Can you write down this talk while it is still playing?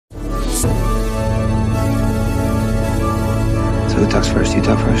talks first. You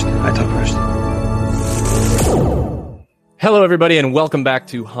talk first. I talk first. Hello, everybody, and welcome back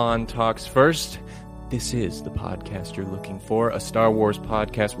to Han Talks First. This is the podcast you're looking for, a Star Wars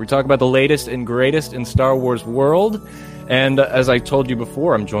podcast where we talk about the latest and greatest in Star Wars world. And as I told you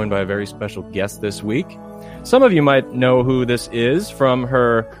before, I'm joined by a very special guest this week. Some of you might know who this is from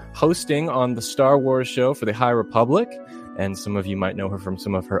her hosting on the Star Wars show for the High Republic. And some of you might know her from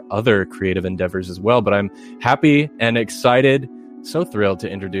some of her other creative endeavors as well. But I'm happy and excited, so thrilled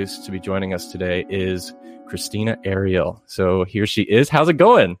to be joining us today is Christina Ariel. So here she is. How's it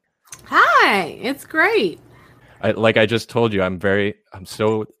going? Hi, it's great. Like I just told you, I'm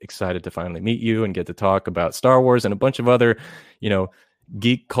so excited to finally meet you and get to talk about Star Wars and a bunch of other,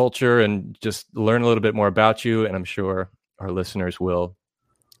 geek culture and just learn a little bit more about you. And I'm sure our listeners will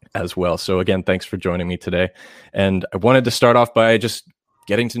as well. So again, thanks for joining me today. And I wanted to start off by just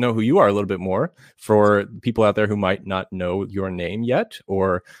getting to know who you are a little bit more for people out there who might not know your name yet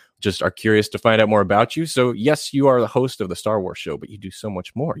or just are curious to find out more about you. So yes, you are the host of the Star Wars show, but you do so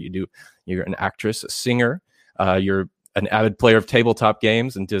much more. You're an actress, a singer, you're an avid player of tabletop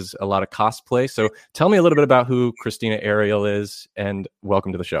games and does a lot of cosplay. So tell me a little bit about who Christina Ariel is and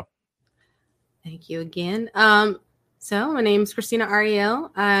welcome to the show. Thank you again. So my name's Christina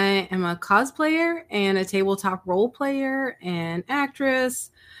Ariel. I am a cosplayer and a tabletop role player and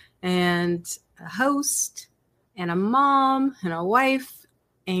actress and a host and a mom and a wife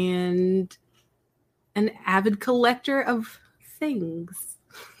and an avid collector of things.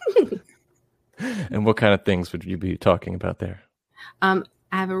 And what kind of things would you be talking about there? I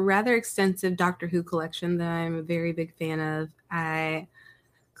have a rather extensive Doctor Who collection that I'm a very big fan of. I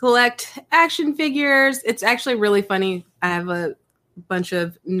collect action figures. It's actually really funny. I have a bunch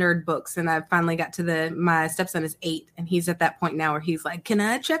of nerd books, and I finally got to my stepson is 8, and he's at that point now where he's like, "Can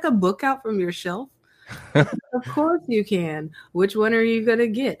I check a book out from your shelf?" Of course you can. Which one are you gonna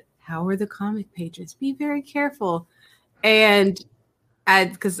get? How are the comic pages? Be very careful. And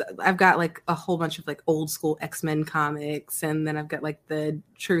because I've got like a whole bunch of like old school X-Men comics, and then I've got like the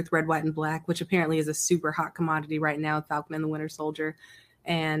Truth, Red, White, and Black, which apparently is a super hot commodity right now, Falcon and the Winter Soldier.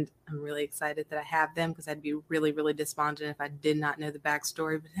 And I'm really excited that I have them because I'd be really, really despondent if I did not know the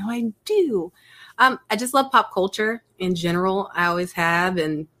backstory, but now I do. I just love pop culture in general. I always have,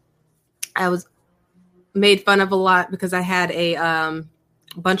 and I was made fun of a lot because I had a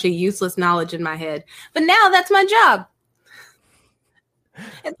bunch of useless knowledge in my head. But now that's my job.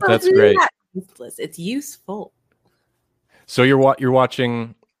 That's great. Not useless. It's useful. So you're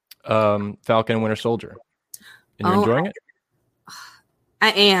watching Falcon and Winter Soldier, and you're enjoying it? I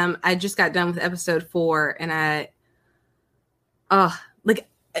am. I just got done with episode 4, and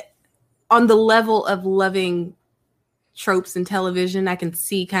on the level of loving tropes in television, I can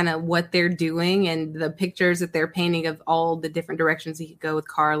see kind of what they're doing and the pictures that they're painting of all the different directions he could go with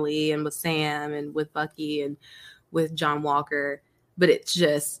Carly and with Sam and with Bucky and with John Walker. But it's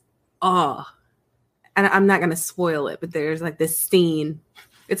just, and I'm not going to spoil it, but there's like this scene.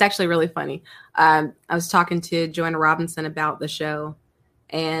 It's actually really funny. I was talking to Joanna Robinson about the show,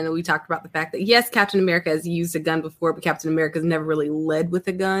 and we talked about the fact that, yes, Captain America has used a gun before, but Captain America's never really led with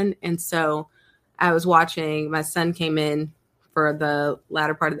a gun. And so I was watching, my son came in for the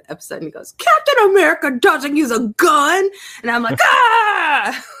latter part of the episode, and he goes, "Captain America doesn't use a gun." And I'm like,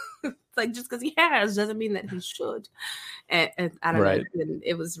 ah! It's like, just because he has doesn't mean that he should. And I don't know. And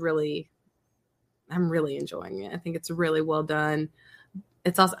it was really, I'm really enjoying it. I think it's really well done.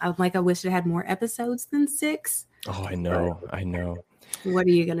 It's also, I wish it had more episodes than 6. Oh, I know. What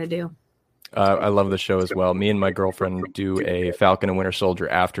are you going to do? I love the show as well. Me and my girlfriend do a Falcon and Winter Soldier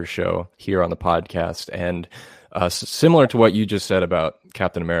after show here on the podcast. And similar to what you just said about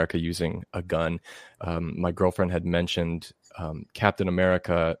Captain America using a gun, my girlfriend had mentioned Captain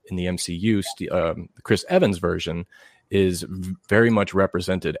America in the MCU, Chris Evans version, is very much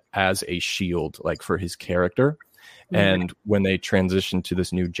represented as a shield, like for his character. Mm-hmm. And when they transition to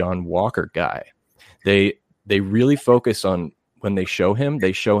this new John Walker guy, they really focus on, when they show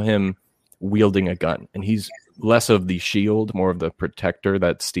him wielding a gun, and he's less of the shield, more of the protector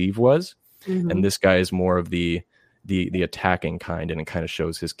that Steve was. Mm-hmm. And this guy is more of the attacking kind, and it kind of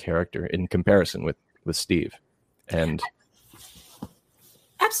shows his character in comparison with Steve. And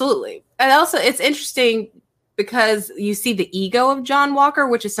absolutely. And also it's interesting because you see the ego of John Walker,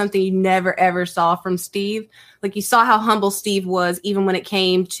 which is something you never ever saw from Steve. Like, you saw how humble Steve was even when it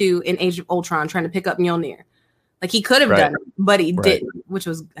came to in Age of Ultron trying to pick up Mjolnir. Like, he could have done it, but he didn't, which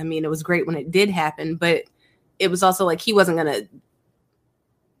was, I mean, it was great when it did happen, but it was also like he wasn't going to,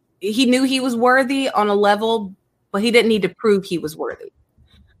 he knew he was worthy on a level, but he didn't need to prove he was worthy.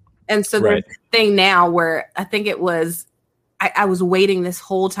 And so there's a thing now where I think it was, I was waiting this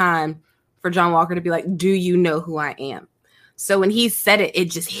whole time for John Walker to be like, do you know who I am? So when he said it,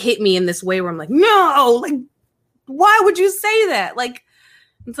 it just hit me in this way where I'm like, no, like, why would you say that? Like,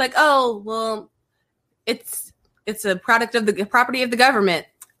 it's like, oh, well, it's a product of the property of the government.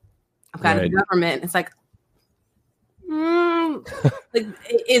 I'm kind of the government. It's like, like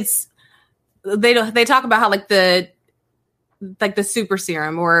it's, they talk about how like the super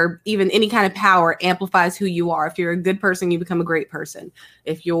serum or even any kind of power amplifies who you are. If you're a good person, you become a great person.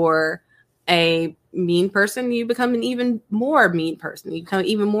 If you're a mean person, you become an even more mean person. You become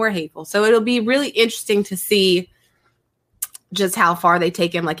even more hateful. So it'll be really interesting to see just how far they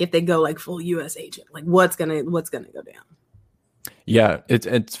take him. Like if they go like full US agent, like what's gonna go down. Yeah,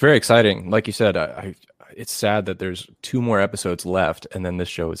 it's very exciting. Like you said, it's sad that there's 2 more episodes left and then this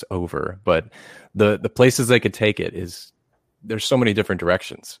show is over. But the places they could take it is, there's so many different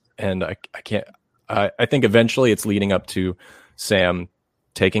directions. And I think eventually it's leading up to Sam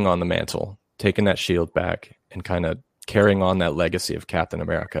taking on the mantle, taking that shield back, and kind of carrying on that legacy of Captain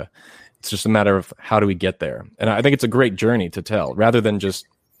America. It's just a matter of how do we get there. And I think it's a great journey to tell, rather than just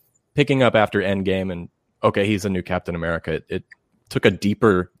picking up after Endgame and, okay, he's a new Captain America. It took a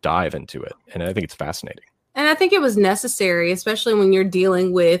deeper dive into it. And I think it's fascinating. And I think it was necessary, especially when you're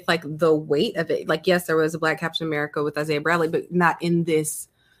dealing with like the weight of it. Like, yes, there was a Black Captain America with Isaiah Bradley, but not in this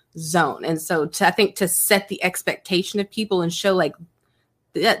zone. And so I think to set the expectation of people and show like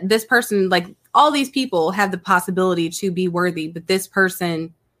this person, like all these people have the possibility to be worthy, but this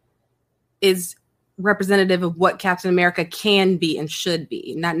person is representative of what Captain America can be and should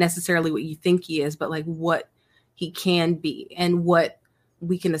be, not necessarily what you think he is, but like what he can be and what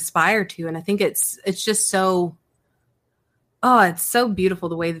we can aspire to. And I think it's just so, it's so beautiful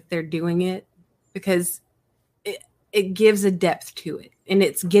the way that they're doing it, because it gives a depth to it, and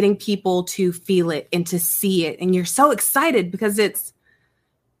it's getting people to feel it and to see it. And you're so excited because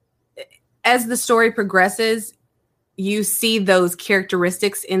as the story progresses, you see those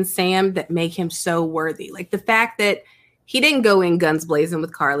characteristics in Sam that make him so worthy. Like the fact that he didn't go in guns blazing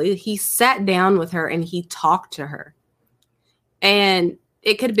with Carly. He sat down with her and he talked to her. And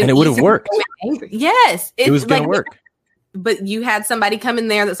it could have been, and it would have worked. Yes. It was going to work. But you had somebody come in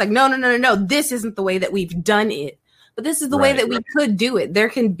there that's like, no. This isn't the way that we've done it. But this is the way that we could do it. There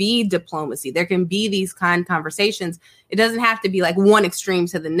can be diplomacy. There can be these kind of conversations. It doesn't have to be like one extreme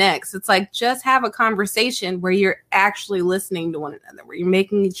to the next. It's like, just have a conversation where you're actually listening to one another, where you're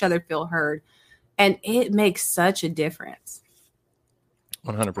making each other feel heard. And it makes such a difference.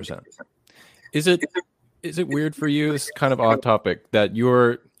 100%. Is it weird for you? This is kind of off topic that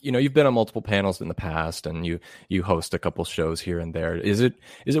you've been on multiple panels in the past and you host a couple shows here and there. Is it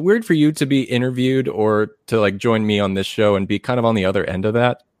weird for you to be interviewed or to like join me on this show and be kind of on the other end of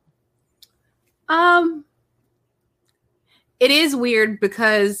that? It is weird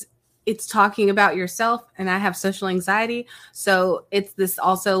because it's talking about yourself, and I have social anxiety. So it's this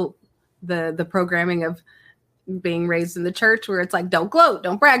also the programming of being raised in the church where it's like, don't gloat,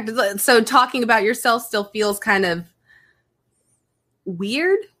 don't brag. So talking about yourself still feels kind of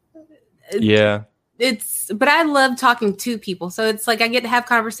weird. Yeah. But I love talking to people. So it's like I get to have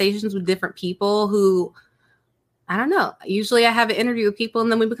conversations with different people who, I don't know. Usually I have an interview with people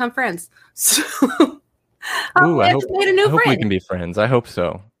and then we become friends. So I hope we can be friends. I hope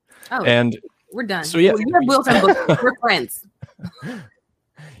so. Oh, and we're done. So yeah, we're friends.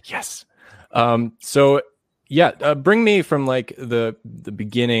 Yes. Bring me from like the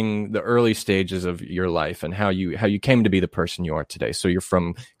beginning, the early stages of your life and how you came to be the person you are today. So you're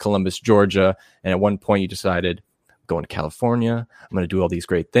from Columbus, Georgia, and at one point you decided, I'm going to California, I'm going to do all these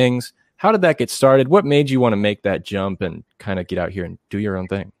great things. How did that get started? What made you want to make that jump and kind of get out here and do your own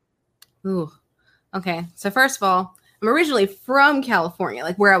thing? Ooh, okay. So first of all, I'm originally from California.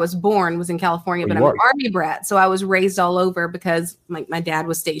 Like where I was born was in California, but I'm an Army brat. So I was raised all over because my dad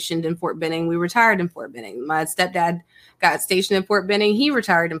was stationed in Fort Benning. We retired in Fort Benning. My stepdad got stationed in Fort Benning. He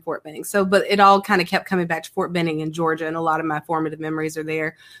retired in Fort Benning. So, but it all kind of kept coming back to Fort Benning in Georgia. And a lot of my formative memories are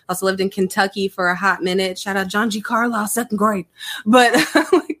there. I also lived in Kentucky for a hot minute. Shout out John G. Carlisle, second grade. But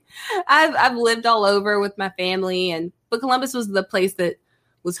I've lived all over with my family. But Columbus was the place that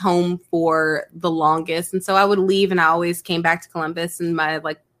was home for the longest. And so I would leave and I always came back to Columbus, and my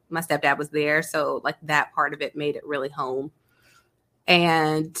stepdad was there. So like that part of it made it really home.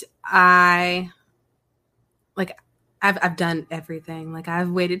 And I've done everything. Like I've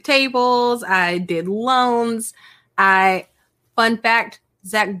waited tables. I did loans. Fun fact,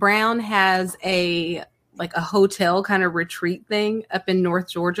 Zach Brown has a hotel kind of retreat thing up in North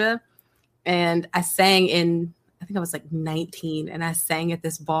Georgia. And I sang in, I think I was like 19, and I sang at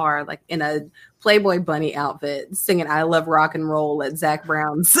this bar, like in a Playboy bunny outfit, singing "I Love Rock and Roll" at Zach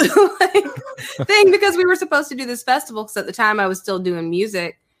Brown's like, thing, because we were supposed to do this festival. Because at the time I was still doing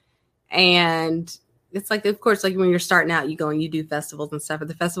music, and it's like, of course, like when you're starting out, you go and you do festivals and stuff. But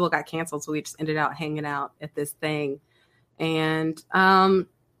the festival got canceled, so we just ended up hanging out at this thing. And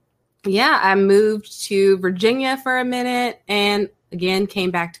yeah, I moved to Virginia for a minute, and again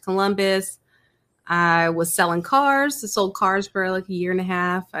came back to Columbus. I was selling cars. I sold cars for like a year and a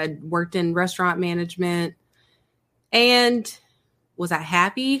half. I worked in restaurant management. And was I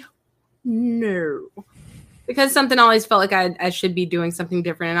happy? No. Because something always felt like I should be doing something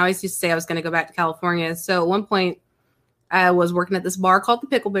different. And I always used to say I was going to go back to California. So at one point, I was working at this bar called the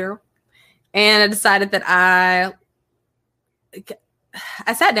Pickle Barrel. And I decided that I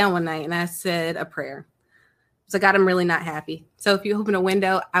sat down one night and I said a prayer. So God, I'm really not happy. So if you open a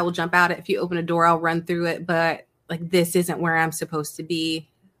window, I will jump out it. If you open a door, I'll run through it. But like, this isn't where I'm supposed to be,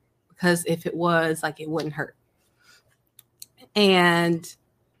 because if it was, like, it wouldn't hurt. And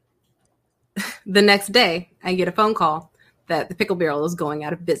the next day I get a phone call that the Pickle Barrel is going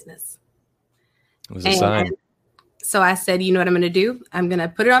out of business. It was a sign. So I said, you know what I'm going to do? I'm going to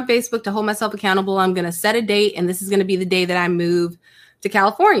put it on Facebook to hold myself accountable. I'm going to set a date, and this is going to be the day that I move to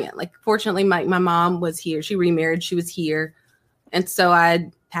California. Like, fortunately, my mom was here. She remarried. She was here. And so I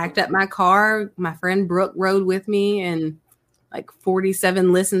packed up my car. My friend Brooke rode with me, and like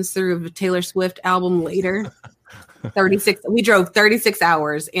 47 listens through a Taylor Swift album later, we drove 36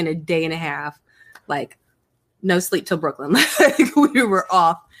 hours in a day and a half, like no sleep till Brooklyn. Like, we were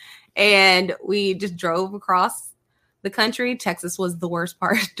off, and we just drove across the country. Texas was the worst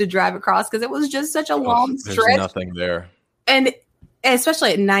part to drive across, because it was just such a long stretch. There's nothing there. And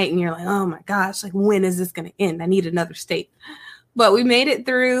especially at night, and you're like, oh my gosh, like, when is this going to end? I need another state. But we made it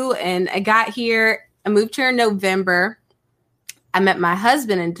through, and I got here. I moved here in November. I met my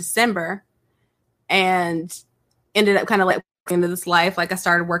husband in December, and ended up kind of like into this life. Like, I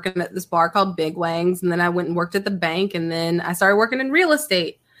started working at this bar called Big Wangs, and then I went and worked at the bank, and then I started working in real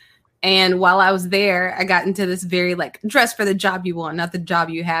estate. And while I was there, I got into this very like, dress for the job you want, not the job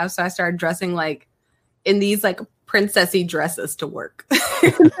you have. So I started dressing like in these like princessy dresses to work.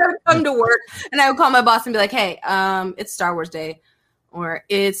 I would come to work, and I would call my boss and be like, hey, it's Star Wars Day, or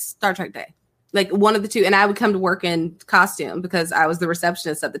it's Star Trek Day. Like, one of the two. And I would come to work in costume, because I was the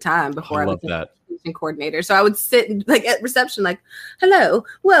receptionist at the time before I was the coordinator. So I would sit like at reception, like, hello,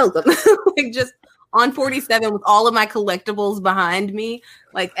 welcome, like just on 47 with all of my collectibles behind me,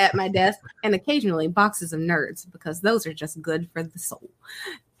 like at my desk, and occasionally boxes of Nerds, because those are just good for the soul.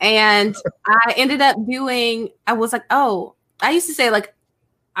 And I ended up I was like, oh, I used to say like,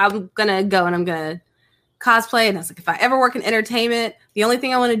 I'm going to go and I'm going to cosplay. And I was like, if I ever work in entertainment, the only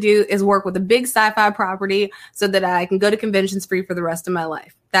thing I want to do is work with a big sci-fi property so that I can go to conventions free for the rest of my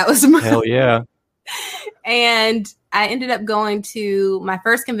life. That was my hell yeah. And I ended up going to my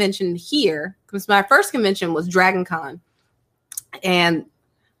first convention here, because my first convention was Dragon Con. And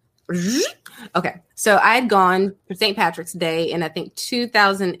okay, so I had gone for St. Patrick's Day in, I think,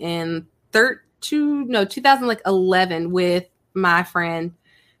 2011 with my friend.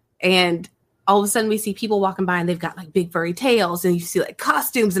 And all of a sudden we see people walking by, and they've got like big furry tails, and you see like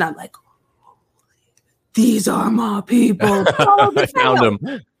costumes, and I'm like, these are my people. I found them.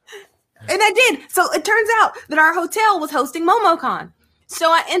 And I did. So it turns out that our hotel was hosting MomoCon. So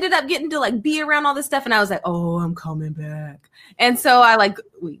I ended up getting to like be around all this stuff, and I was like, oh, I'm coming back. And so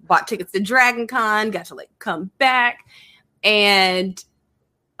we bought tickets to Dragon Con, got to like come back. And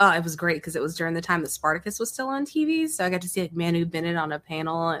it was great, because it was during the time that Spartacus was still on TV. So I got to see like Manu Bennett on a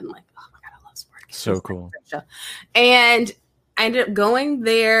panel, and like, oh my God, I love Spartacus. So cool. And I ended up going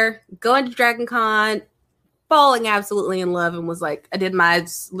to Dragon Con, falling absolutely in love, and was like, I did my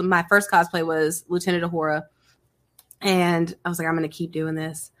first cosplay was Lieutenant Uhura, and I was like, I'm going to keep doing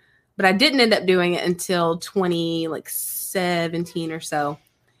this. But I didn't end up doing it until 2017 or so.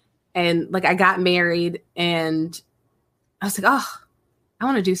 And like, I got married, and I was like, oh, I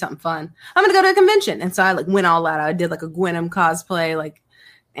want to do something fun. I'm going to go to a convention. And so I like went all out. I did like a Gwenem cosplay, like,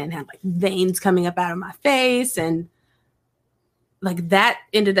 and had like veins coming up out of my face. And like, that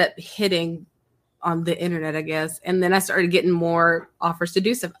ended up hitting on the internet, I guess. And then I started getting more offers to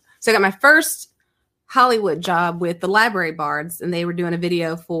do stuff. So I got my first Hollywood job with the Library Bards, and they were doing a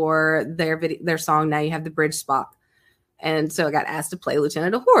video for their song, Now You Have the Bridge Spock. And so I got asked to play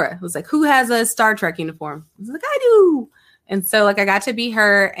Lieutenant Uhura. It was like, who has a Star Trek uniform? I was like, I do. And so like, I got to be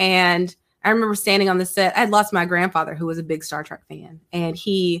her. And I remember standing on the set. I had lost my grandfather, who was a big Star Trek fan. And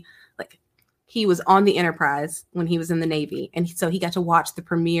he was on the Enterprise when he was in the Navy. And so he got to watch the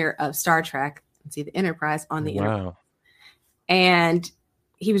premiere of Star Trek and see the Enterprise on the Enterprise. Wow. And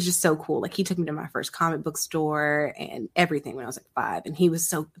he was just so cool. Like, he took me to my first comic book store and everything when I was like 5. And he was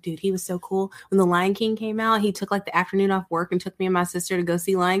so cool. When The Lion King came out, he took like the afternoon off work and took me and my sister to go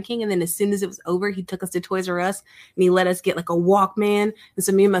see Lion King. And then as soon as it was over, he took us to Toys R Us and he let us get like a Walkman. And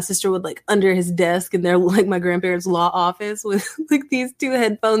so me and my sister would like under his desk in their like my grandparents' law office with like these 2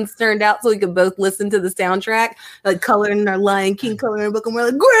 headphones turned out so we could both listen to the soundtrack, like coloring our Lion King coloring book. And we're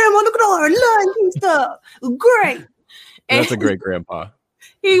like, Grandma, look at all our Lion King stuff. It was great. That's a great grandpa.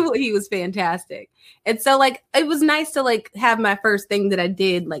 He was fantastic. And so like it was nice to like have my first thing that I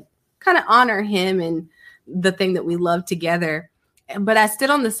did, like kind of honor him and the thing that we loved together. But I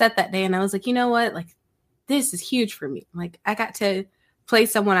stood on the set that day and I was like, you know what? Like, this is huge for me. Like, I got to play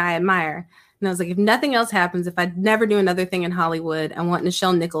someone I admire. And I was like, if nothing else happens, if I never do another thing in Hollywood, I want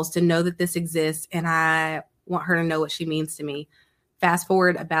Nichelle Nichols to know that this exists. And I want her to know what she means to me. Fast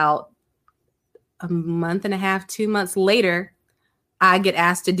forward about a month and a half, 2 months later, I get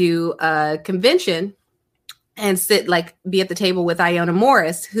asked to do a convention and be at the table with Iona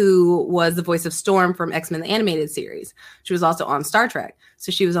Morris, who was the voice of Storm from X-Men, the animated series. She was also on Star Trek.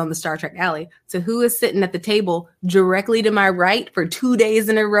 So she was on the Star Trek Alley. So who is sitting at the table directly to my right for 2 days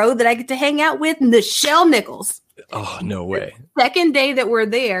in a row that I get to hang out with? Nichelle Nichols. Oh, no way. The second day that we're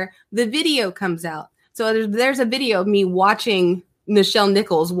there, the video comes out. So there's a video of me watching Nichelle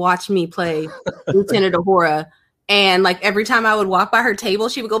Nichols watch me play Lieutenant Uhura. And like every time I would walk by her table,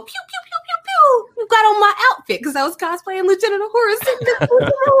 she would go, pew, pew, pew, pew, pew. You got on my outfit because I was cosplaying Lieutenant Uhura.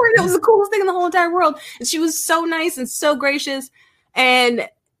 It was the coolest thing in the whole entire world. And she was so nice and so gracious. And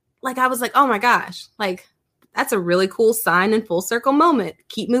like, I was like, oh my gosh, like that's a really cool sign and full circle moment.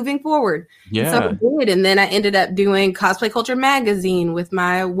 Keep moving forward. Yeah. And so I did. And then I ended up doing Cosplay Culture Magazine with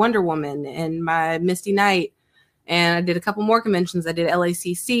my Wonder Woman and my Misty Knight. And I did a couple more conventions. I did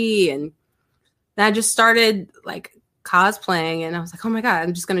LACC and I just started like cosplaying and I was like, oh my God,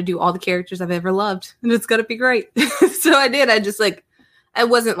 I'm just going to do all the characters I've ever loved and it's going to be great. So I did. I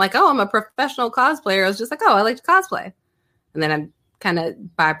wasn't like, oh, I'm a professional cosplayer. I was just like, oh, I like to cosplay. And then I kind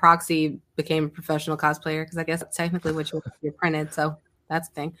of by proxy became a professional cosplayer because I guess that's technically what you're printed. So that's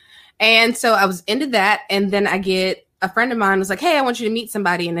the thing. And so I was into that. And then I get a friend of mine was like, hey, I want you to meet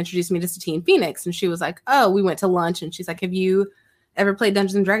somebody and introduce me to Satine Phoenix. And she was like, oh, we went to lunch and she's like, have you ever played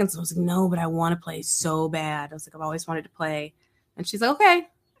Dungeons and Dragons? I was like, no, but I want to play so bad. I was like, I've always wanted to play. And she's like, okay.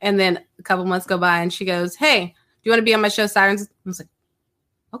 And then a couple months go by and she goes, hey, do you want to be on my show Sirens? I was like,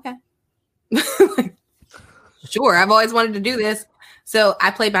 okay. Sure. I've always wanted to do this. So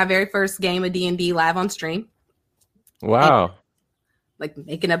I played my very first game of D&D live on stream. Wow. And, like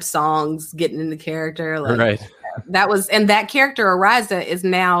making up songs, getting in the character. Like, right. That character, Ariza, is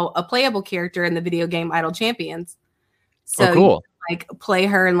now a playable character in the video game Idle Champions. So cool. Like play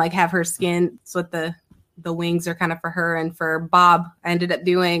her and like have her skin so the wings are kind of for her. And for Bob, I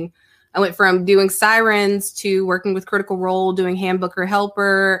went from doing Sirens to working with Critical Role, doing Handbooker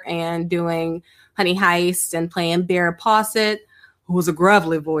Helper and doing Honey Heist and playing Bear Posset, who was a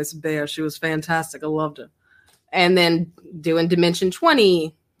gravelly voice bear. She was fantastic. I loved her. And then doing Dimension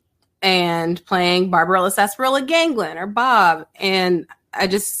 20 and playing Barbarella Sarsaparilla Ganglin or Bob. And I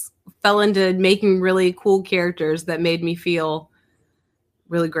just fell into making really cool characters that made me feel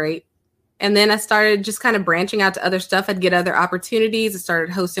really great. And then I started just kind of branching out to other stuff. I'd get other opportunities. I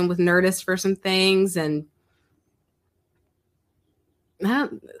started hosting with Nerdist for some things. And I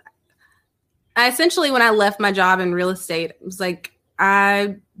essentially, when I left my job in real estate, it was like,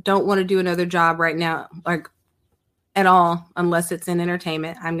 I don't want to do another job right now, like at all, unless it's in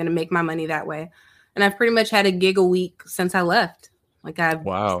entertainment. I'm going to make my money that way. And I've pretty much had a gig a week since I left.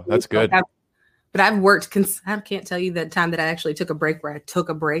 Wow, that's good. But I've worked, I can't tell you the time that I actually took a break where I took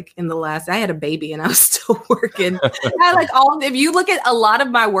a break I had a baby and I was still working. If you look at a lot of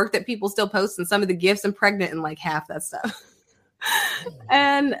my work that people still post and some of the gifts, I'm pregnant in like half that stuff.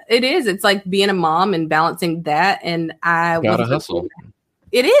 And it's like being a mom and balancing that. And I gotta hustle.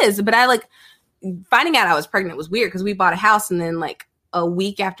 It is, but finding out I was pregnant was weird because we bought a house and then like a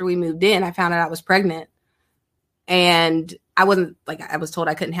week after we moved in, I found out I was pregnant. And I wasn't like, I was told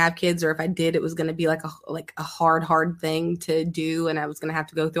I couldn't have kids, or if I did, it was going to be like a hard thing to do. And I was going to have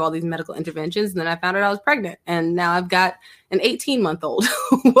to go through all these medical interventions. And then I found out I was pregnant. And now I've got an 18-month-old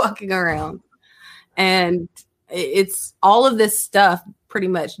walking around. And it's all of this stuff pretty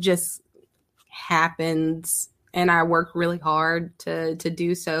much just happens. And I work really hard to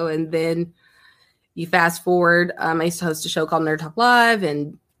do so. And then you fast forward, I used to host a show called Nerd Talk Live.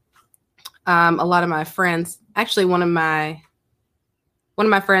 And a lot of my friends, actually one of my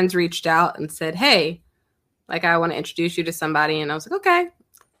friends reached out and said, hey, like I want to introduce you to somebody. And I was like, okay.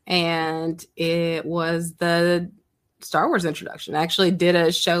 and it was the Star Wars introduction. I actually did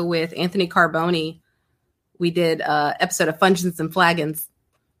a show with Anthony Carboni. We did an episode of Funsions and Flagons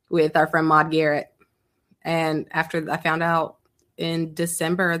with our friend Maud Garrett. And after I found out in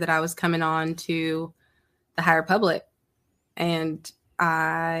December that I was coming on to the High Republic, and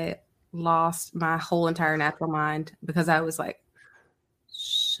I lost my whole entire natural mind because I was like,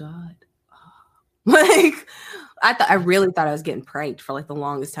 shut up. Like, I really thought I was getting pranked for like the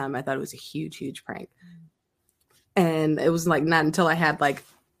longest time. I thought it was a huge, huge prank. And it was like not until I had like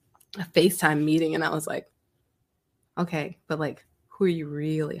a FaceTime meeting and I was like, okay, but like, who are you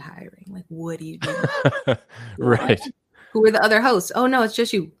really hiring? Like, what do you do? Right. Who are the other hosts? Oh no, it's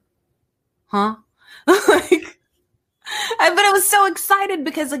just you. Huh? Like, but I was so excited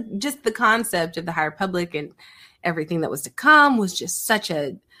because like just the concept of the High Republic and everything that was to come was just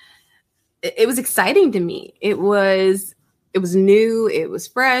it was exciting to me. It was new, it was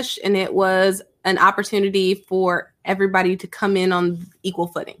fresh, and it was an opportunity for everybody to come in on equal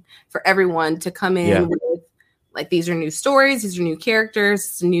footing, for everyone to come in with like, these are new stories, these are new characters,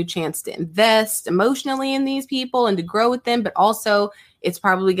 it's a new chance to invest emotionally in these people and to grow with them, but also it's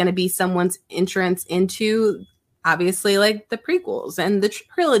probably going to be someone's entrance into obviously like the prequels and the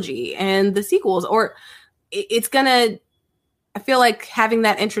trilogy and the sequels, or it's going to, I feel like having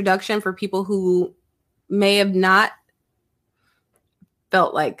that introduction for people who may have not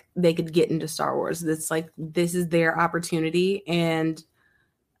felt like they could get into Star Wars. It's like, this is their opportunity. And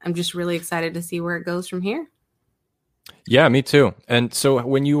I'm just really excited to see where it goes from here. Yeah, me too. And so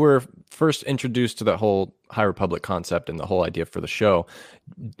when you were first introduced to the whole High Republic concept and the whole idea for the show,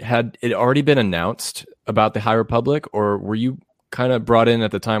 had it already been announced about the High Republic, or were you kind of brought in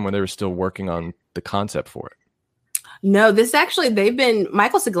at the time when they were still working on the concept for it? No, this actually,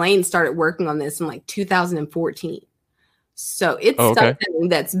 Michael Siglain started working on this in like 2014. So it's something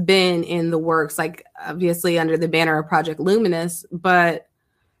that's been in the works, like obviously under the banner of Project Luminous, but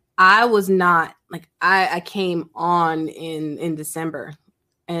I was not like, I came on in December,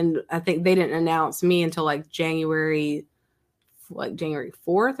 and I think they didn't announce me until like January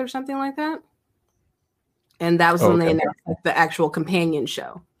 4th or something like that. And that was when they announced like, the actual companion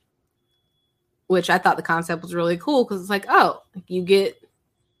show, which I thought the concept was really cool because it's like, oh, you get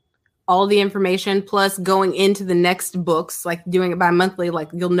all the information plus going into the next books, like doing it bi-monthly, like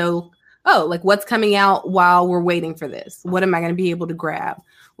you'll know, oh, like what's coming out while we're waiting for this. What am I going to be able to grab?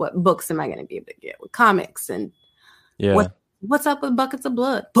 What books am I going to be able to get with comics? And what's up with Buckets of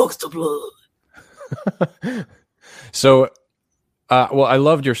Blood? Books of Blood. So, well, I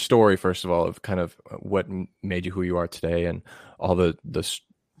loved your story, first of all, of kind of what made you who you are today and all the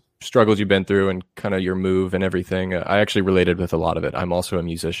struggles you've been through and kind of your move and everything. I actually related with a lot of it. I'm also a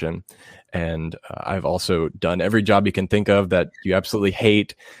musician, and I've also done every job you can think of that you absolutely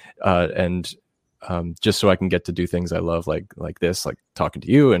hate. And just so I can get to do things I love, like this, like talking to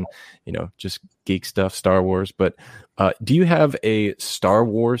you and, you know, just geek stuff, Star Wars. But do you have a Star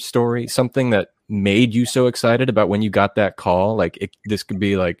Wars story, something that made you so excited about when you got that call? Like this could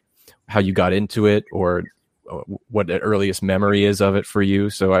be like how you got into it, or what the earliest memory is of it for you.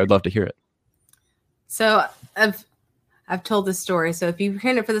 So I'd love to hear it. So I've told this story. So if you're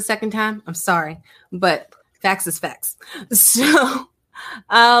hearing it for the second time, I'm sorry, but facts is facts. So,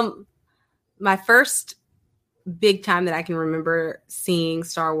 my first big time that I can remember seeing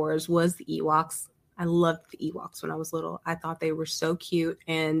Star Wars was the Ewoks. I loved the Ewoks when I was little. I thought they were so cute.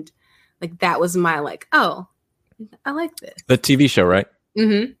 And like, that was my like, oh, I like this. The TV show, right?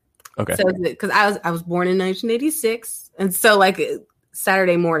 Mm-hmm. Okay. So, because I was born in 1986, and so like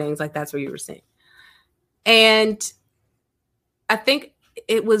Saturday mornings, like that's what you were seeing. And I think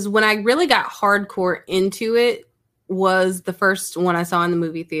it was when I really got hardcore into it was the first one I saw in the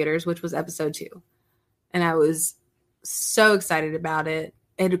movie theaters, which was Episode 2, and I was so excited about it,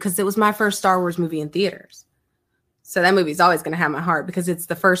 and because it was my first Star Wars movie in theaters. So that movie is always going to have my heart because it's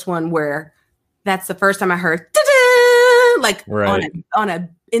the first one where that's the first time I heard like on a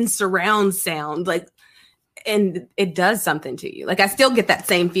in surround sound, like, and it does something to you. Like I still get that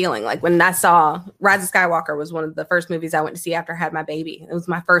same feeling. Like when I saw Rise of Skywalker was one of the first movies I went to see after I had my baby. It was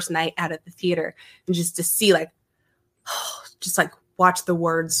my first night out at the theater, and just to see like, just like watch the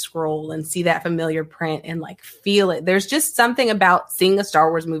words scroll and see that familiar print and like feel it. There's just something about seeing a Star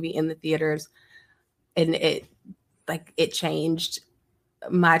Wars movie in the theaters, and it changed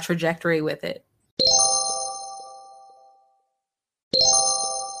my trajectory with it.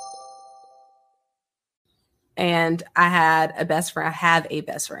 And I have a best friend.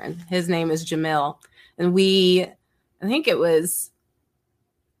 His name is Jamil. And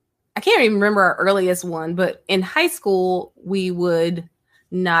I can't even remember our earliest one, but in high school, we would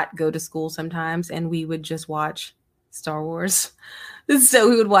not go to school sometimes, and we would just watch Star Wars. So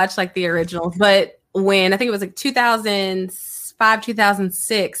we would watch like the originals. But when I think it was like 2005,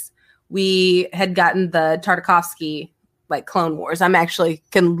 2006, we had gotten the Tartakovsky like Clone Wars. I'm actually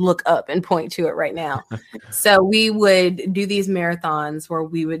can look up and point to it right now. So we would do these marathons where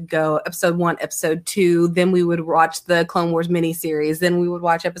we would go episode 1, episode 2, then we would watch the Clone Wars miniseries, then we would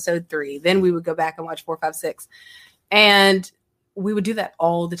watch episode 3, then we would go back and watch 4, 5, 6. And we would do that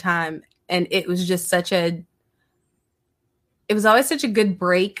all the time. And it was just it was always such a good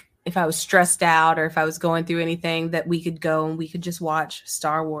break if I was stressed out or if I was going through anything, that we could go and we could just watch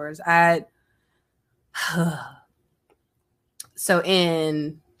Star Wars. So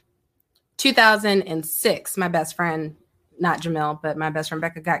in 2006, my best friend, not Jamel, but my best friend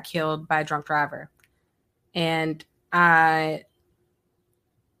Becca got killed by a drunk driver. And it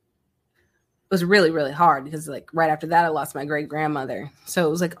was really, really hard because like right after that, I lost my great grandmother. So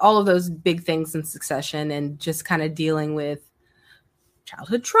it was like all of those big things in succession and just kind of dealing with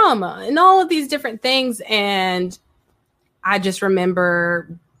childhood trauma and all of these different things. And I just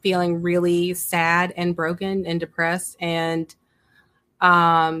remember feeling really sad and broken and depressed. And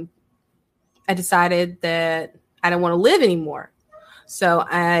I decided that I don't want to live anymore. So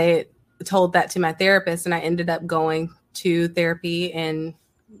I told that to my therapist, and I ended up going to therapy and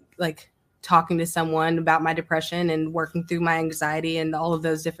like talking to someone about my depression and working through my anxiety and all of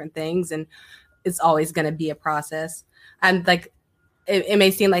those different things. And it's always going to be a process. I'm like, it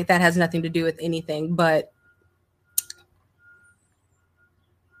may seem like that has nothing to do with anything, but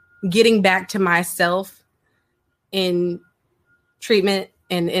getting back to myself in treatment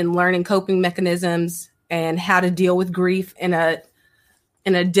and in learning coping mechanisms and how to deal with grief in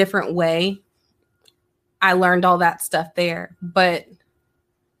a different way. I learned all that stuff there, but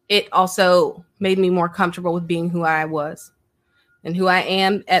it also made me more comfortable with being who I was. And who I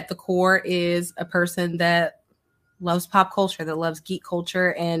am at the core is a person that loves pop culture, that loves geek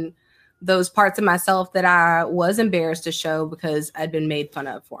culture, and those parts of myself that I was embarrassed to show because I'd been made fun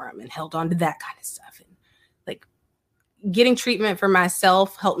of for them and held on to that kind of stuff. And like getting treatment for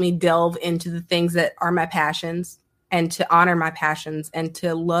myself helped me delve into the things that are my passions and to honor my passions and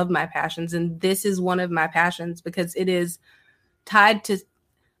to love my passions. And this is one of my passions because it is tied to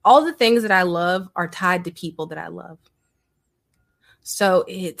all the things that I love are tied to people that I love. So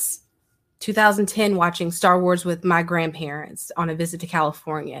it's 2010 watching Star Wars with my grandparents on a visit to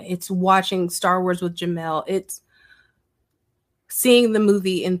California. It's watching Star Wars with Jamel. It's seeing the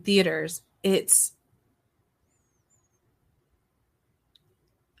movie in theaters. It's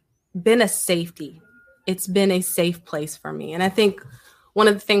been a safety. It's been a safe place for me. And I think one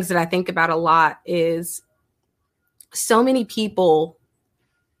of the things that I think about a lot is so many people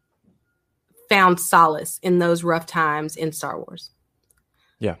found solace in those rough times in Star Wars.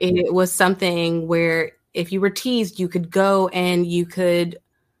 Yeah. It was something where if you were teased, you could go and you could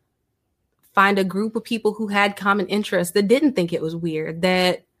find a group of people who had common interests that didn't think it was weird,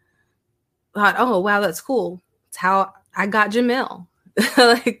 that thought, oh, wow, that's cool. It's how I got Jamel.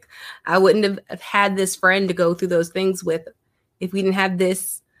 Like I wouldn't have had this friend to go through those things with if we didn't have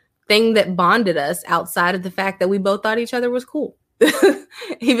this thing that bonded us outside of the fact that we both thought each other was cool.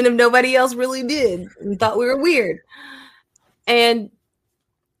 Even if nobody else really did and thought we were weird. And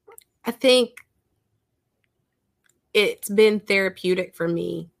I think it's been therapeutic for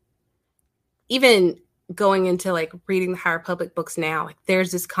me, even going into like reading the High Republic books now. Like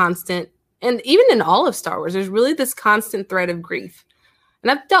there's this constant, and even in all of Star Wars, there's really this constant thread of grief.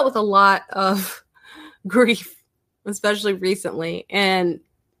 And I've dealt with a lot of grief, especially recently. And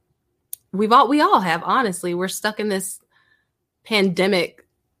we all have, honestly. We're stuck in this pandemic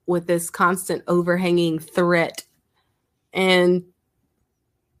with this constant overhanging threat. And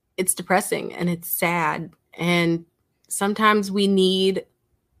it's depressing and it's sad. And sometimes we need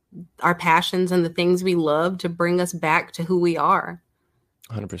our passions and the things we love to bring us back to who we are.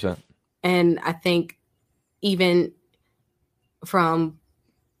 100%. And I think even from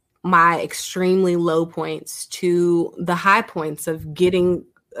my extremely low points to the high points of getting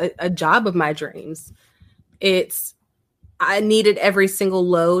a job of my dreams, I needed every single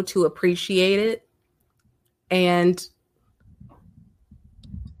low to appreciate it. And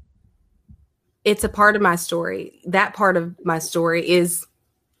it's a part of my story. That part of my story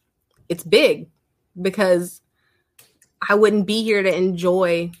it's big because I wouldn't be here to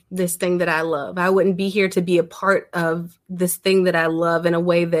enjoy this thing that I love. I wouldn't be here to be a part of this thing that I love in a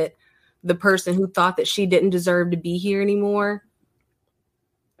way that the person who thought that she didn't deserve to be here anymore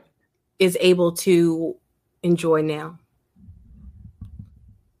is able to enjoy now.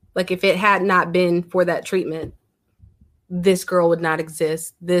 Like if it had not been for that treatment, this girl would not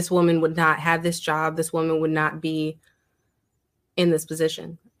exist. This woman would not have this job. This woman would not be in this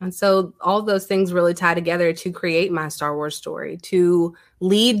position. And so all those things really tie together to create my Star Wars story, to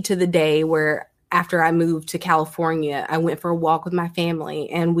lead to the day where after I moved to California, I went for a walk with my family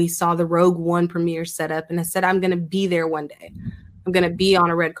and we saw the Rogue One premiere set up. And I said, I'm going to be there one day. I'm going to be on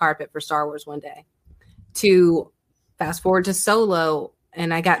a red carpet for Star Wars one day. To fast forward to Solo,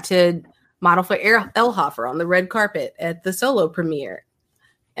 and I got to model for Elhofer on the red carpet at the Solo premiere.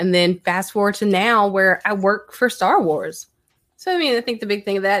 And then fast forward to now where I work for Star Wars. So, I mean, I think the big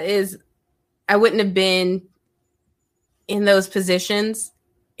thing of that is I wouldn't have been in those positions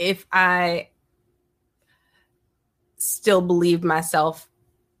if I still believed myself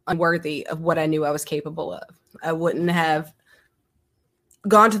unworthy of what I knew I was capable of. I wouldn't have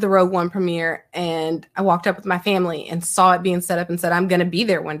gone to the Rogue One premiere and I walked up with my family and saw it being set up and said, I'm going to be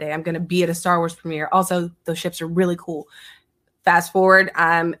there one day. I'm going to be at a Star Wars premiere. Also, those ships are really cool. Fast forward,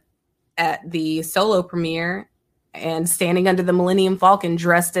 I'm at the Solo premiere and standing under the Millennium Falcon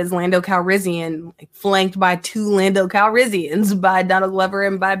dressed as Lando Calrissian, flanked by 2 Lando Calrissians, by Donald Glover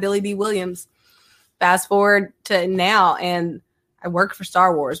and by Billy D. Williams. Fast forward to now, and I work for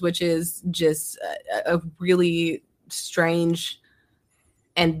Star Wars, which is just a really strange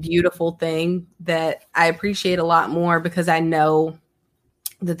and beautiful thing that I appreciate a lot more, because I know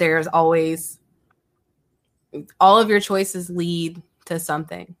that there's always, all of your choices lead to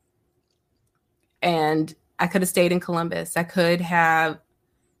something. And I could have stayed in Columbus. I could have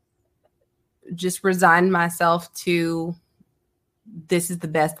just resigned myself to, this is the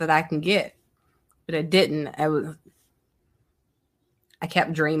best that I can get. But I didn't. I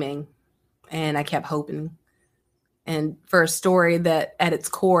kept dreaming and I kept hoping. And for a story that at its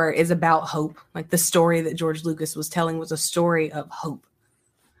core is about hope, like the story that George Lucas was telling was a story of hope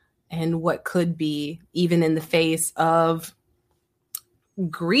and what could be, even in the face of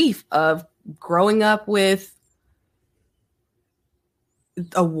grief, of growing up with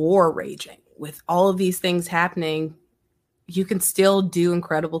a war raging, with all of these things happening, you can still do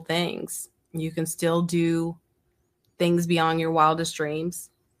incredible things. You can still do things beyond your wildest dreams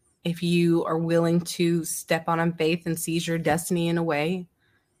if you are willing to step on faith and seize your destiny in a way.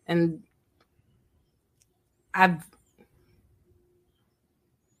 And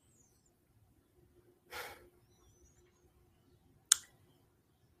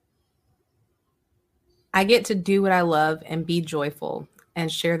I get to do what I love and be joyful and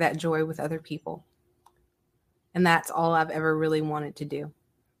share that joy with other people. And that's all I've ever really wanted to do.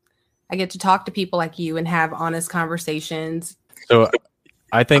 I get to talk to people like you and have honest conversations. So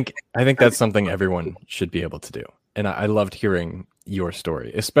I think that's something everyone should be able to do. And I loved hearing your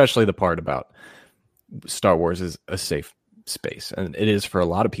story, especially the part about Star Wars is a safe space. And it is for a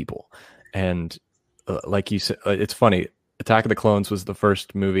lot of people. And like you said, it's funny. Attack of the Clones was the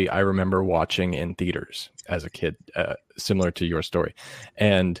first movie I remember watching in theaters as a kid, similar to your story.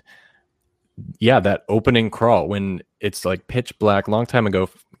 And yeah, that opening crawl when it's like pitch black, long time ago,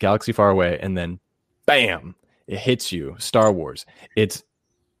 galaxy far away, and then bam, it hits you, Star Wars. It's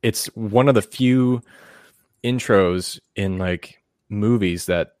one of the few intros in like movies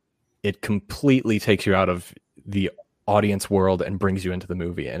that it completely takes you out of the audience world and brings you into the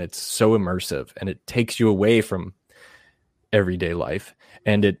movie. And it's so immersive and it takes you away from everyday life,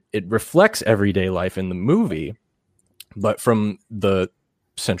 and it reflects everyday life in the movie, but from the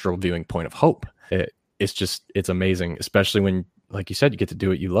central viewing point of hope. It's amazing, especially when, like you said, you get to do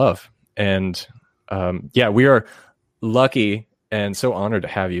what you love. And yeah, we are lucky and so honored to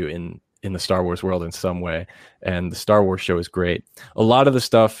have you in the Star Wars world in some way. And the Star Wars show is great. A lot of the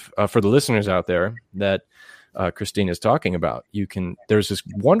stuff for the listeners out there that Christine is talking about, there's this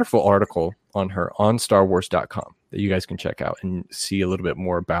wonderful article on her on StarWars.com that you guys can check out and see a little bit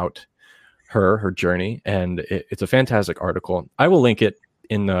more about her journey. And it's a fantastic article. I will link it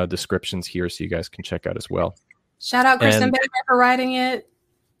in the descriptions here so you guys can check out as well. Shout out Kristen Baker for writing it.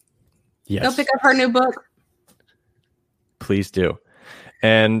 Yes. Go pick up her new book. Please do.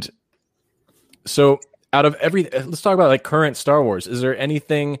 And so out of let's talk about like current Star Wars. Is there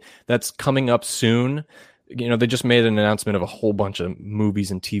anything that's coming up soon? You know, they just made an announcement of a whole bunch of movies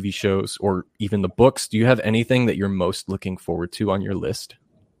and TV shows, or even the books. Do you have anything that you're most looking forward to on your list?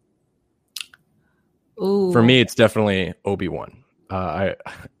 Ooh. For me, it's definitely Obi-Wan.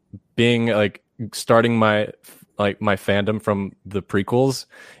 Starting my fandom from the prequels,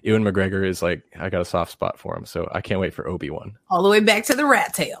 Ewan McGregor is like, I got a soft spot for him. So I can't wait for Obi-Wan. All the way back to the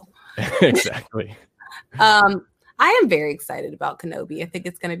rat tail. Exactly. I am very excited about Kenobi. I think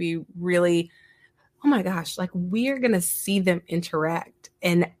it's going to be really, oh my gosh, like we're going to see them interact.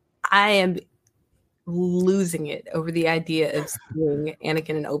 And I am losing it over the idea of seeing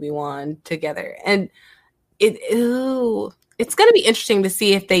Anakin and Obi-Wan together. And it's going to be interesting to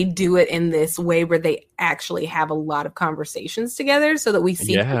see if they do it in this way where they actually have a lot of conversations together so that we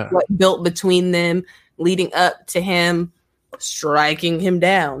see what built between them leading up to him striking him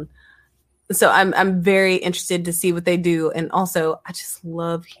down. So I'm very interested to see what they do. And also, I just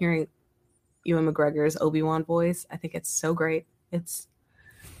love hearing Ewan McGregor's Obi-Wan voice. I think it's so great. I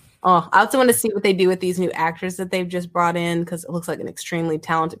also want to see what they do with these new actors that they've just brought in, because it looks like an extremely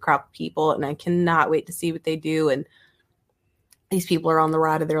talented crop of people, and I cannot wait to see what they do. And these people are on the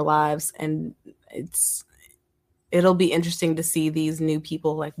ride of their lives, and it'll be interesting to see these new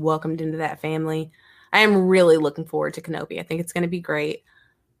people like welcomed into that family. I am really looking forward to Kenobi. I think it's going to be great,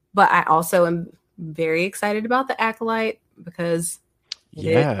 but I also am very excited about the Acolyte because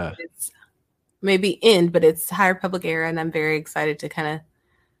it's maybe end, but it's High Republic era, and I'm very excited to kind of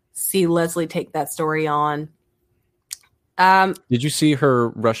see Leslie take that story on. Did you see her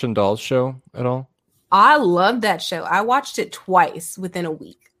Russian Dolls show at all? I love that show. I watched it twice within a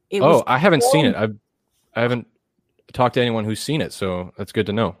week. I haven't seen it. I haven't talked to anyone who's seen it, so that's good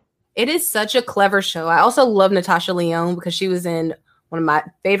to know. It is such a clever show. I also love Natasha Lyonne because she was in one of my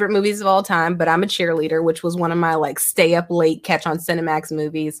favorite movies of all time, But I'm a Cheerleader, which was one of my like stay up late catch on Cinemax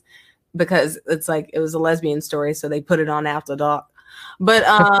movies because it's like it was a lesbian story, so they put it on after dark. But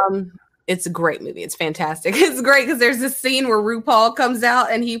it's a great movie. It's fantastic. It's great because there's this scene where RuPaul comes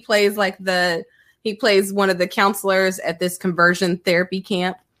out and he plays one of the counselors at this conversion therapy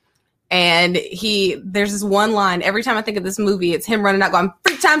camp. And there's this one line. Every time I think of this movie, it's him running out going,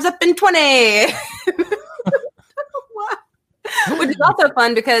 3 times up in 20. Which is also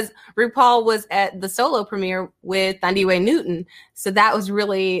fun because RuPaul was at the solo premiere with Thandiwe Newton. So it was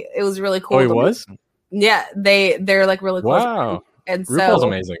really cool. Oh, he was? Yeah, they're like really close. Wow. And RuPaul's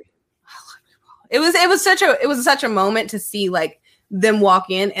amazing. It was such a moment to see like them walk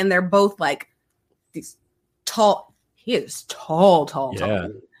in, and they're both like these tall. He is tall. Yeah.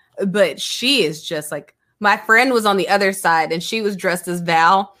 But she is just like, my friend was on the other side and she was dressed as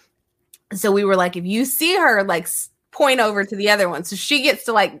Val. So we were like, if you see her, like point over to the other one. So she gets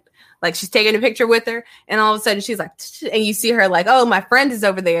to like she's taking a picture with her, and all of a sudden she's like, and you see her like, oh, my friend is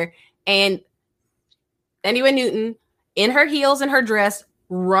over there. And Thandiwe Newton in her heels and her dress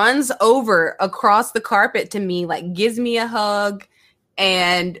runs over across the carpet to me, like gives me a hug.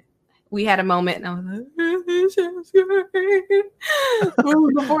 And we had a moment and I was like,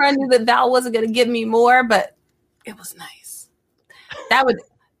 before I knew that Val wasn't going to give me more, but it was nice. I would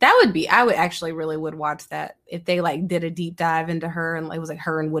actually really would watch that if they like did a deep dive into her and it was like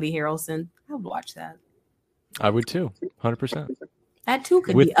her and Woody Harrelson. I would watch that. I would too. 100%. That too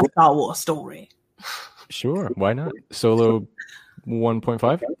could be a Star Wars story. Sure. Why not? Solo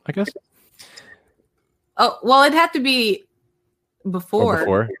 1.5, I guess. Oh, well, it'd have to be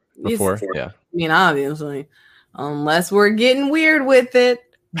before. Before, yeah. I mean, obviously, unless we're getting weird with it.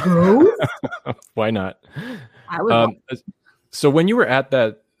 Why not? I would. So when you were at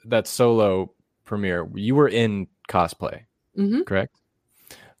that solo premiere, you were in cosplay, correct?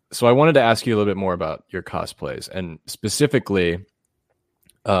 So I wanted to ask you a little bit more about your cosplays, and specifically,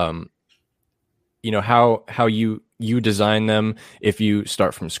 how you design them, if you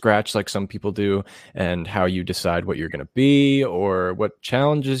start from scratch like some people do, and how you decide what you're going to be or what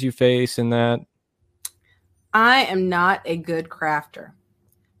challenges you face in that. I am not a good crafter.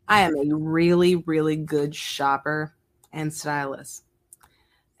 I am a really, really good shopper and stylist.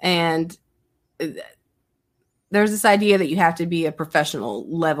 And there's this idea that you have to be a professional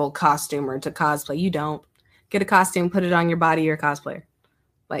level costumer to cosplay. You don't. Get a costume, put it on your body, you're a cosplayer.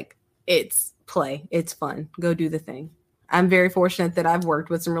 Like, it's play. It's fun. Go do the thing. I'm very fortunate that I've worked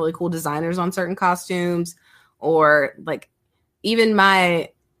with some really cool designers on certain costumes, or like even my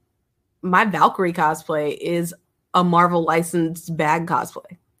Valkyrie cosplay is a Marvel licensed bag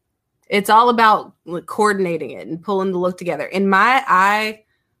cosplay. It's all about like coordinating it and pulling the look together. In my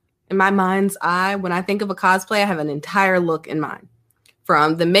mind's eye, when I think of a cosplay, I have an entire look in mind.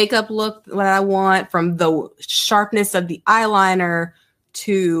 From the makeup look that I want, from the sharpness of the eyeliner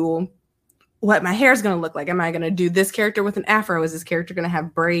to what my hair is going to look like. Am I going to do this character with an afro? Is this character going to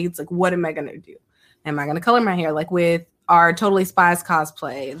have braids? Like, what am I going to do? Am I going to color my hair? Like with our Totally Spies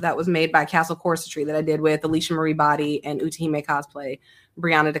cosplay that was made by Castle Corsetry that I did with Alicia Marie Body and Utahime cosplay,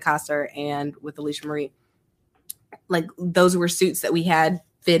 Brianna DeCoster, and with Alicia Marie. Like, those were suits that we had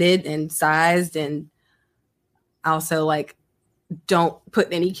fitted and sized, and also like don't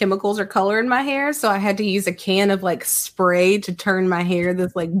put any chemicals or color in my hair. So I had to use a can of like spray to turn my hair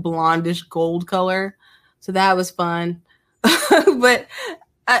this like blondish gold color. So that was fun. But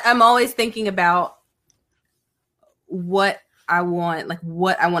I'm always thinking about what I want, like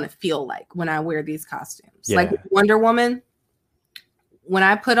what I want to feel like when I wear these costumes. Yeah. Like Wonder Woman, when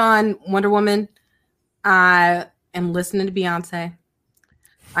I put on Wonder Woman, I am listening to Beyonce.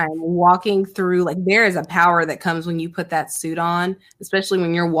 I'm walking through, like, there is a power that comes when you put that suit on, especially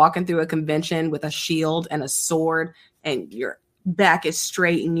when you're walking through a convention with a shield and a sword and your back is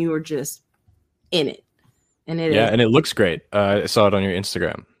straight and you are just in it. And and it looks great. I saw it on your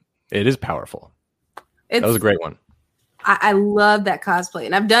Instagram. It is powerful. That was a great one. I love that cosplay.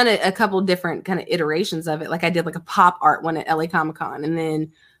 And I've done it a couple different kind of iterations of it. Like I did like a pop art one at LA Comic Con. And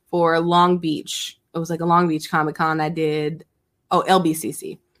then for Long Beach, it was like a Long Beach Comic Con. I did,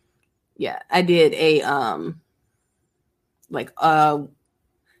 LBCC. Yeah. I did an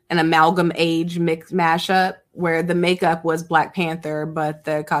amalgam age mix mashup where the makeup was Black Panther, but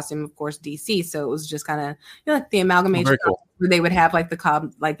the costume, of course, DC. So it was just kind of, like the amalgam age cool. where they would have like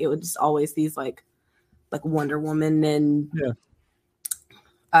the like it was just always these like Wonder Woman and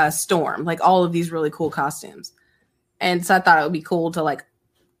Storm, like all of these really cool costumes. And so I thought it would be cool to like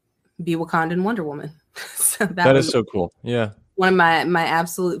be Wakandan Wonder Woman. So that is so cool. Yeah. One of my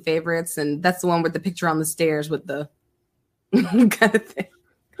absolute favorites. And that's the one with the picture on the stairs with the kind of thing.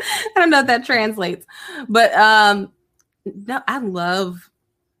 I don't know if that translates, but no, I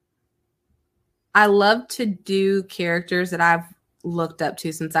love to do characters that I've looked up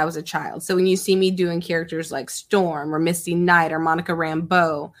to since I was a child. So when you see me doing characters like Storm or Misty Knight or Monica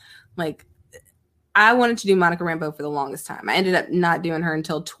Rambeau, like I wanted to do Monica Rambeau for the longest time. I ended up not doing her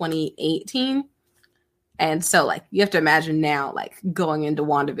until 2018. And so like you have to imagine now like going into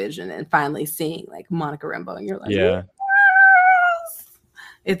WandaVision and finally seeing like Monica Rambeau and you're like, yeah.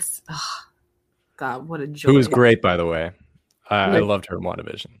 It's God, what a joy. Who was great, by the way. I loved her in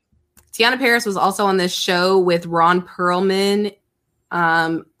WandaVision. Tiana Paris was also on this show with Ron Perlman.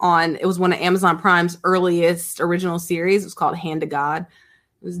 It was one of Amazon Prime's earliest original series. It was called Hand to God.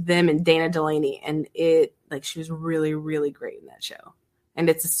 It was them and Dana Delaney, and she was really, really great in that show. And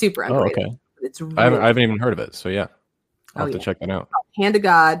it's a super underrated. Oh, okay. It's really I haven't even heard of it, so yeah, I'll have to check that out. Hand to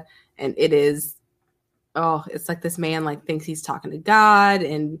God, and it is. Oh, it's like this man like thinks he's talking to God,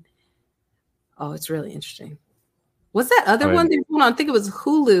 and it's really interesting. What's that other one? Hold on, I think it was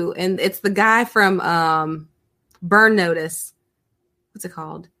Hulu, and it's the guy from Burn Notice. What's it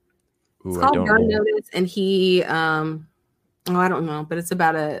called? It's called Burn Notice, and he I don't know, but it's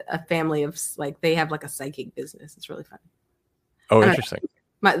about a family of like they have like a psychic business. It's really funny. Oh, interesting.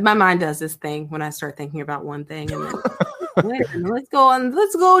 My mind does this thing when I start thinking about one thing, and then let's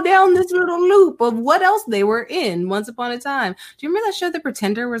go down this little loop of what else they were in once upon a time. Do you remember that show The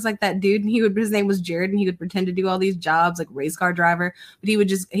Pretender was like that dude and his name was Jared and he would pretend to do all these jobs like race car driver, but he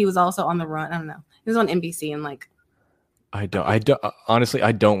was also on the run. I don't know. He was on NBC and like I don't honestly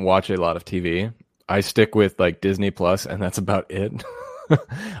I don't watch a lot of TV. I stick with like Disney Plus and that's about it.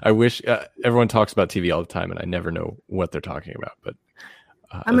 I wish everyone talks about TV all the time and I never know what they're talking about, but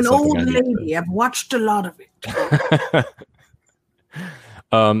I'm an old lady. I've watched a lot of it.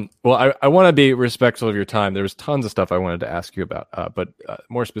 Well, I want to be respectful of your time. There was tons of stuff I wanted to ask you about, but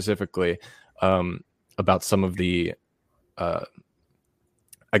more specifically about some of the, I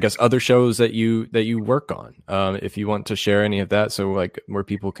guess, other shows that you work on. If you want to share any of that, so like where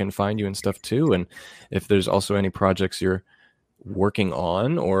people can find you and stuff too, and if there's also any projects you're working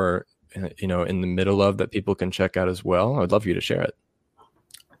on or in the middle of that people can check out as well, I'd love for you to share it.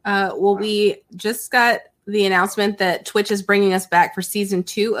 Well, we just got the announcement that Twitch is bringing us back for season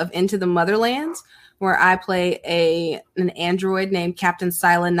 2 of Into the Motherlands, where I play an android named Captain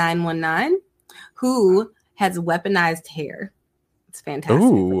Sila 919, who has weaponized hair. It's fantastic.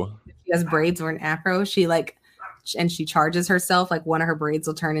 Ooh. She has braids or an afro. She charges herself. Like one of her braids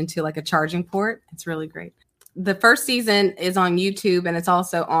will turn into like a charging port. It's really great. The first season is on YouTube and it's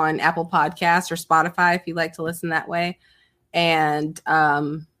also on Apple Podcasts or Spotify if you like to listen that way. And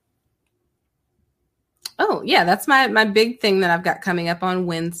that's my big thing that I've got coming up on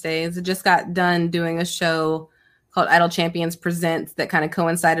Wednesdays. I just got done doing a show called Idle Champions Presents that kind of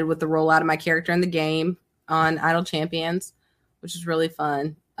coincided with the rollout of my character in the game on Idle Champions, which is really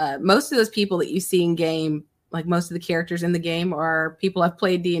fun. Most of those people that you see in game, like most of the characters in the game, are people I've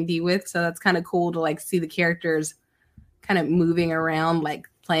played D&D with. So that's kind of cool to like see the characters kind of moving around, like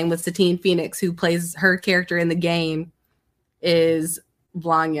playing with Satine Phoenix, who plays her character in the game is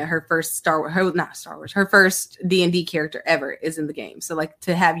Blanya. Her first her first D&D character ever is in the game. So like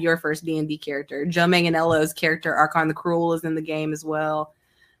to have your first D&D character, Joe Manganiello's character Archon the Cruel is in the game as well.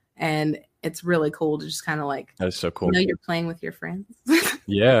 And it's really cool to just kind of like, that is so cool. You're playing with your friends.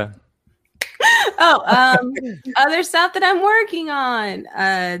 Yeah. Other stuff that I'm working on.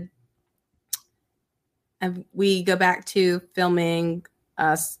 we go back to filming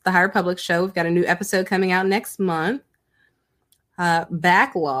the High Republic show. We've got a new episode coming out next month.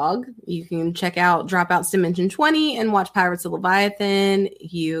 Backlog. You can check out Dropouts Dimension 20 and watch Pirates of Leviathan.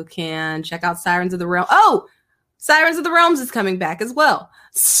 You can check out Sirens of the Realm. Oh, Sirens of the Realms is coming back as well.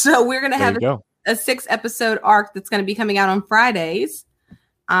 So we're going to have a 6-episode arc that's going to be coming out on Fridays.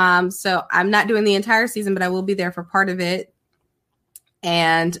 So I'm not doing the entire season, but I will be there for part of it.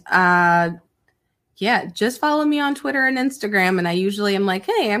 And just follow me on Twitter and Instagram. And I usually am like,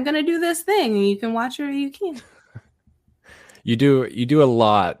 hey, I'm going to do this thing. And you can watch it or you can. You do a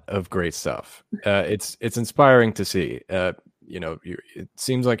lot of great stuff. It's inspiring to see. It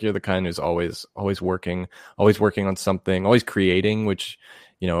seems like you're the kind who's always working on something, always creating, which,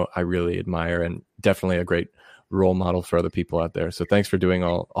 I really admire, and definitely a great role model for other people out there. So thanks for doing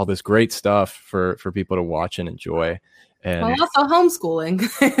all this great stuff for people to watch and enjoy. And also homeschooling.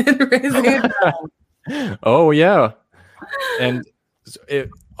 Oh yeah. And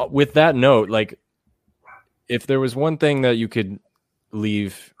with that note, like, if there was one thing that you could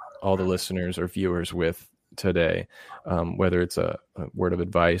leave all the listeners or viewers with today, whether it's a word of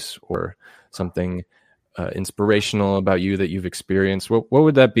advice or something inspirational about you that you've experienced, what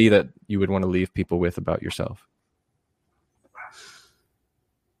would that be that you would want to leave people with about yourself?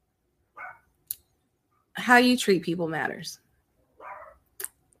 How you treat people matters.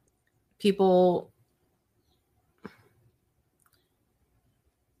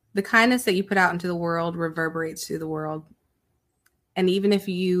 The kindness that you put out into the world reverberates through the world. And even if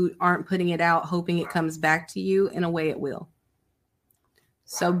you aren't putting it out, hoping it comes back to you, in a way it will.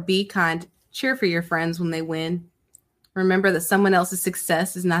 So be kind. Cheer for your friends when they win. Remember that someone else's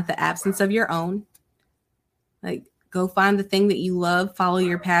success is not the absence of your own. Like, go find the thing that you love, follow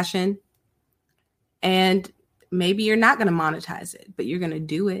your passion. And maybe you're not going to monetize it, but you're going to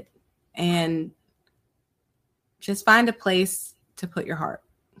do it. And just find a place to put your heart.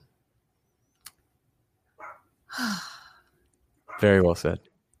 Very well said.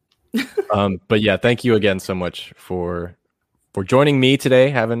 But yeah, thank you again so much for joining me today,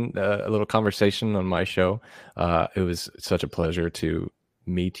 having a little conversation on my show. It was such a pleasure to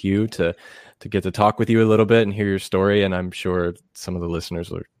meet you, to get to talk with you a little bit and hear your story. And I'm sure some of the listeners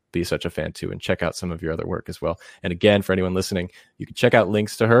will be such a fan too, and check out some of your other work as well. And again, for anyone listening, you can check out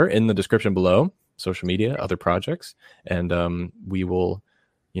links to her in the description below, social media, other projects, and we will,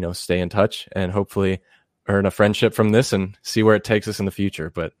 stay in touch and hopefully earn a friendship from this and see where it takes us in the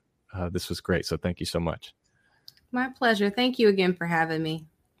future. But this was great. So thank you so much. My pleasure. Thank you again for having me.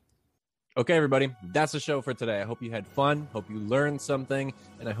 Okay, everybody, that's the show for today. I hope you had fun. Hope you learned something.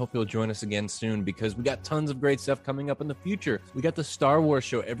 And I hope you'll join us again soon, because we got tons of great stuff coming up in the future. We got the Star Wars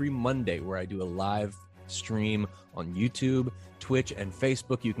show every Monday, where I do a live stream on YouTube, Twitch, and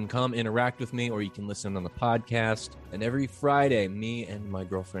Facebook. You can come interact with me, or you can listen on the podcast. And every Friday, me and my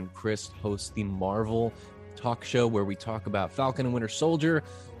girlfriend Chris host the Marvel talk show, where we talk about Falcon and Winter Soldier,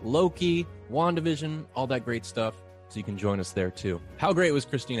 Loki, WandaVision, all that great stuff. So you can join us there too. How great was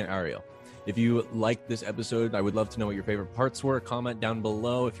Christina Ariel? If you liked this episode, I would love to know what your favorite parts were. Comment down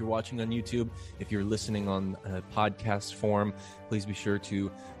below if you're watching on YouTube. If you're listening on podcast form, please be sure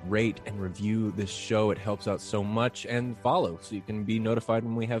to rate and review this show. It helps out so much. And follow so you can be notified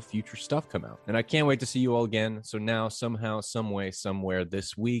when we have future stuff come out. And I can't wait to see you all again. So now, somehow, some way, somewhere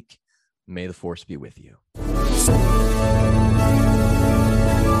this week, may the Force be with you. So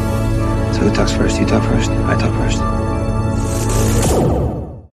who talks first? You talk first? I talk first.